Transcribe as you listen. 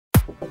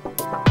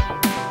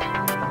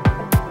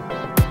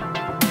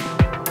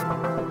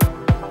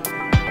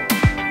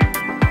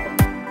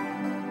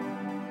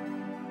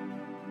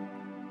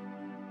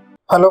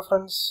Hello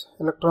friends,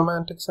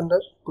 Electromagnetics and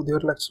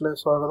പുതിയൊരു ലെക്ചറിലേക്ക്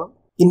സ്വാഗതം.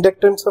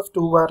 Inductance of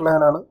two wire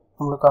line ആണ്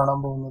നമ്മൾ കാണാൻ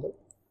പോകുന്നത്.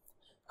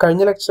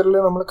 കഴിഞ്ഞ ലെക്ചറിൽ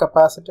നമ്മൾ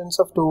capacitance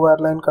of two wire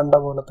line കണ്ട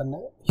പോലെ തന്നെ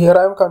here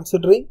I am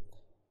considering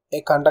A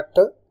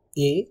conductor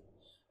A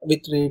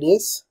with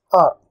radius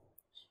R.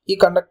 ഈ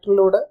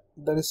കണ്ടക്ടറിലൂടെ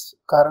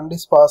current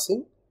is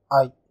passing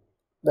I,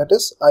 that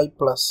is I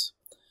plus,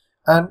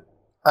 and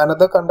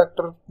another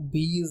conductor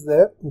B is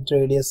there with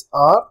radius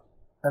R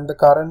and the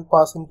current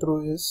passing through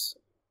is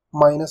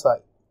minus I.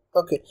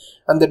 Okay,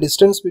 and the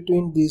distance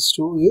between these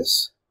two is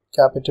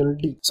capital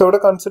D. So we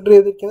consider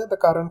the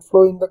current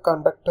flow in the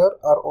conductor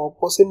are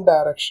opposite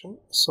direction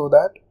so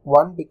that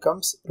one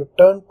becomes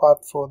return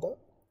path for the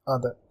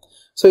other.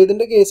 So in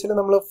the case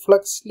we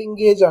flux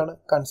linkage ആണ്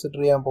consider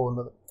ചെയ്യാൻ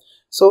പോകുന്നത്.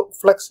 So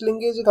flux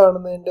linkage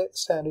കാണുന്നതിന്റെ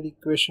standard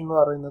equation എന്ന്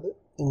പറയുന്നത്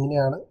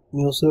ഇങ്ങനെയാണ്: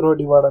 mu 0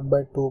 divided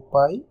by 2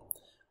 pi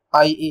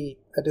IA,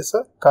 that is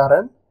a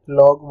current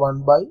log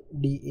 1 by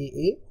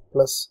DAA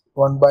plus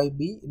 1 by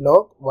B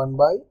log 1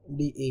 by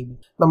DAB.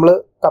 നമ്മൾ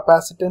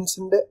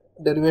കപ്പാസിറ്റൻസിന്റെ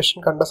derivation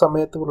കണ്ട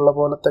സമയത്ത് ഉള്ള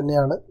പോലെ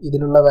തന്നെയാണ്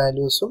ഇതിലുള്ള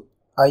വാല്യൂസും.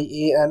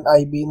 IA ആൻഡ്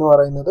IB എന്ന്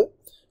പറയുന്നത്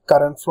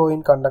കറന്റ് ഫ്ലോ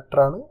ഇൻ കണ്ടക്ടർ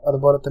ആണ്.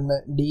 അതുപോലെ തന്നെ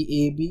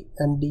DAB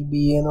ആൻഡ്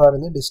DBA എന്ന്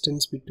പറയുന്നത്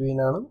ഡിസ്റ്റൻസ് ബിറ്റ്വീൻ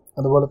ആണ്.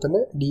 അതുപോലെ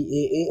തന്നെ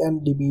DAA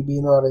ആൻഡ് DBB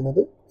എന്ന്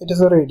പറയുന്നത് it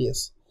is A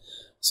radius.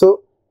 So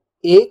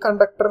A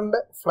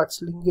കണ്ടക്ടറിന്റെ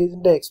flux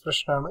ലിങ്കേജിന്റെ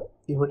expression ആണ്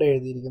ഇവിടെ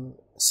എഴുതിയിരിക്കുന്നത്.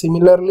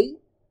 സിമിലർലി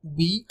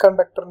ബി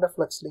കണ്ടക്ടറിന്റെ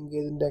ഫ്ലക്സ്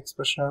ലിങ്കേജിന്റെ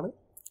എക്സ്പ്രഷൻ ആണ്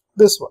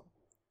this one.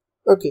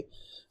 Okay,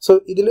 so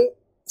ഇതിൽ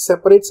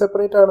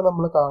സെപ്പറേറ്റ് ആണ്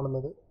നമ്മൾ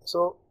കാണുന്നത്. സോ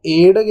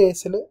എയുടെ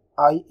കേസിൽ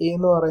IA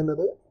എന്ന്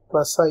പറയുന്നത്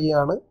പ്ലസ് I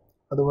ആണ്,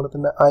 അതുപോലെ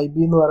തന്നെ IB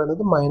എന്ന്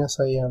പറയുന്നത് മൈനസ്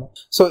I ആണ്.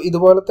 സോ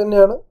ഇതുപോലെ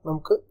തന്നെയാണ്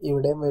നമുക്ക്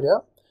ഇവിടെയും വരിക.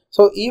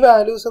 സോ ഈ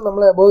വാല്യൂസ്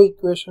നമ്മൾ അബോവ്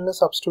ഇക്വേഷനിൽ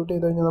സബ്സ്റ്റിറ്റ്യൂട്ട്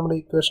ചെയ്ത് കഴിഞ്ഞാൽ നമ്മുടെ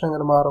ഇക്വേഷൻ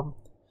എങ്ങനെ മാറും?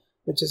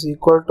 Which is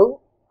equal to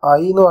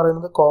I എന്ന്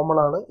പറയുന്നത് കോമൺ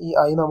ആണ്, ഈ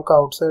I നമുക്ക്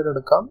ഔട്ട് സൈഡ്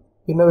എടുക്കാം.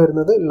 പിന്നെ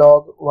വരുന്നത്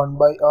log 1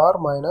 by R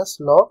minus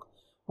log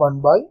 1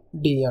 by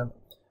D ആണ്.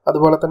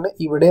 അതുപോലെ തന്നെ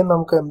ഇവിടെയും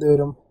നമുക്ക് എന്ത്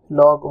വരും?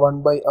 log 1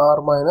 by R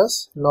minus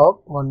log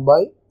 1 by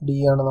D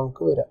ആണ്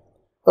നമുക്ക് വരിക.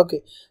 ഓക്കെ,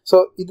 സോ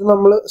ഇത്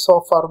നമ്മൾ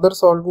ഫർദർ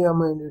സോൾവ് ചെയ്യാൻ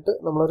വേണ്ടിയിട്ട്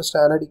നമ്മളൊരു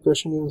സ്റ്റാൻഡേർഡ്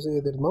ഇക്വേഷൻ യൂസ്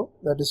ചെയ്തിരുന്നു.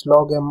 That is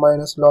log m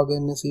minus log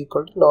n is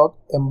equal to log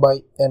m by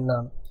n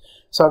ആണ്.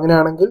 സോ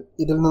അങ്ങനെയാണെങ്കിൽ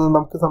ഇതിൽ നിന്ന്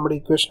നമുക്ക് നമ്മുടെ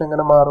ഇക്വേഷൻ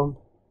എങ്ങനെ മാറും?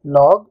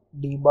 log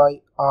D by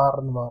R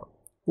എന്ന് മാറും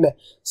അല്ലേ?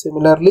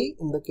 Similarly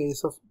in the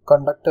case of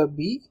conductor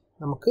B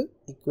നമുക്ക്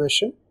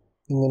ഇക്വേഷൻ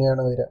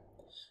ഇങ്ങനെയാണ് വരിക.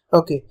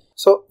 ഓക്കെ,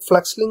 സോ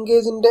ഫ്ലക്സ്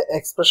ലിങ്കേജിന്റെ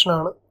എക്സ്പ്രഷൻ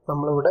ആണ്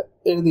നമ്മളിവിടെ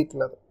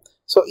എഴുതിയിട്ടുള്ളത്.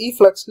 സോ ഈ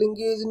ഫ്ലക്സ്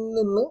ലിങ്കേജിൽ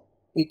നിന്ന്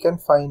we can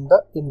find the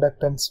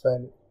inductance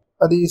value.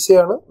 അത്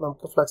ഈസിയാണ്.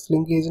 നമുക്ക് ഫ്ലക്സ്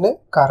ലിങ്കേജിനെ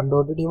കറണ്ട്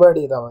കൊണ്ട് ഡിവൈഡ്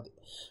ചെയ്താൽ മതി.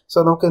 സോ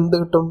നമുക്ക് എന്ത്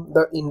കിട്ടും?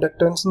 ദ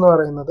ഇൻഡക്റ്റൻസ് എന്ന്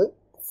പറയുന്നത്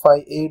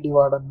 5A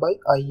ഡിവൈഡഡ് ബൈ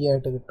I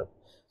ആയിട്ട് കിട്ടും.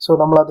 സോ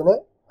നമ്മൾ അതിനെ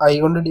I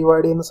കൊണ്ട്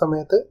ഡിവൈഡ് ചെയ്യുന്ന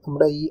സമയത്ത്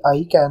നമ്മുടെ ഈ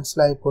I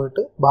ക്യാൻസൽ ആയി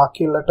പോയിട്ട്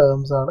ബാക്കിയുള്ള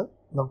ടേംസ് ആണ്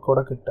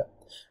നമുക്കിവിടെ കിട്ടുക.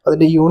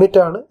 അതിന്റെ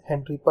യൂണിറ്റ് ആണ്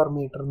ഹെൻറി പെർ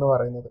മീറ്റർ എന്ന്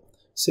പറയുന്നത്.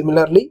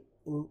 Similarly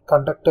in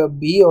conductor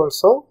B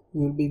also you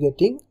will be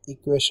getting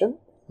equation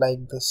like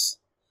this.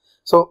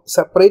 So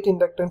separate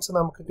inductance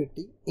നമുക്ക്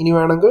കിട്ടി. ഇനി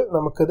വേണമെങ്കിൽ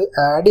നമുക്കത്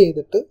ആഡ്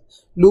ചെയ്തിട്ട്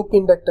ലൂപ്പ്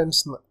ഇൻഡക്റ്റൻസ്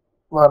എന്ന്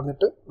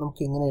പറഞ്ഞിട്ട്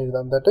നമുക്ക് ഇങ്ങനെ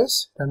എഴുതാം. ദാറ്റ് ഈസ്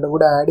രണ്ടും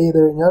കൂടെ ആഡ് ചെയ്ത്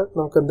കഴിഞ്ഞാൽ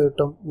നമുക്ക് എന്ത്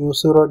കിട്ടും? mu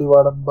 0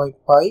 divided by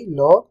pi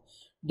log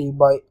D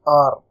by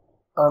R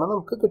ആണ്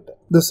നമുക്ക് കിട്ടുക.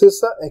 This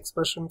is the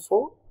expression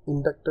for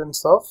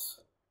inductance of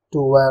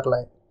two wire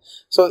line.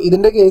 So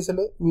ഇതിന്റെ കേസിൽ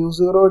mu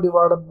 0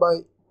 ഡിവൈഡഡ് ബൈ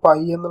പൈ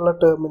എന്നുള്ള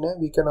ടേമിനെ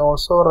we can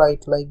also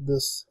right like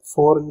this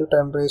 4 into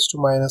 10 raised to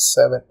minus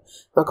 7.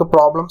 നമുക്ക്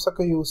problems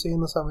ഒക്കെ use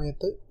ചെയ്യുന്ന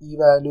സമയത്ത് ഈ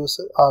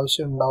വാല്യൂസ്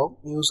ആവശ്യം ഉണ്ടാവും.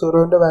 mu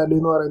 0ന്റെ വാല്യൂ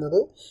എന്ന് പറയുന്നത്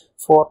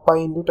 4 pi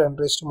into 10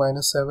 raised to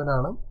minus 7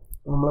 ആണ്.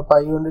 നമ്മൾ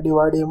പൈ കൊണ്ട്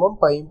ഡിവൈഡ് ചെയ്യുമ്പോൾ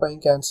പൈയും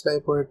ക്യാൻസൽ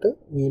ആയി പോയിട്ട്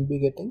we will be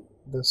getting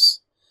this.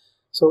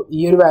 So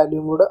ഈ ഒരു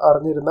വാല്യൂം കൂടെ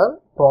അറിഞ്ഞിരുന്നാൽ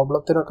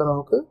പ്രോബ്ലത്തിനൊക്കെ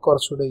നമുക്ക്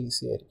കുറച്ചുകൂടെ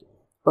ഈസി ആയിരിക്കും.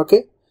 ഓക്കെ,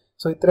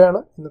 സോ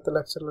ഇത്രയാണ് ഇന്നത്തെ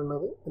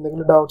ലെക്ചറിലുള്ളത്.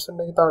 എന്തെങ്കിലും ഡൗട്ട്സ്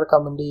ഉണ്ടെങ്കിൽ താഴെ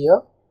കമൻറ്റ് ചെയ്യുക.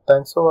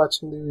 Thanks for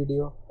watching the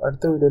video.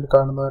 അടുത്ത വീഡിയോയിൽ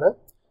കാണുന്നവരെ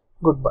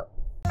ഗുഡ് ബൈ.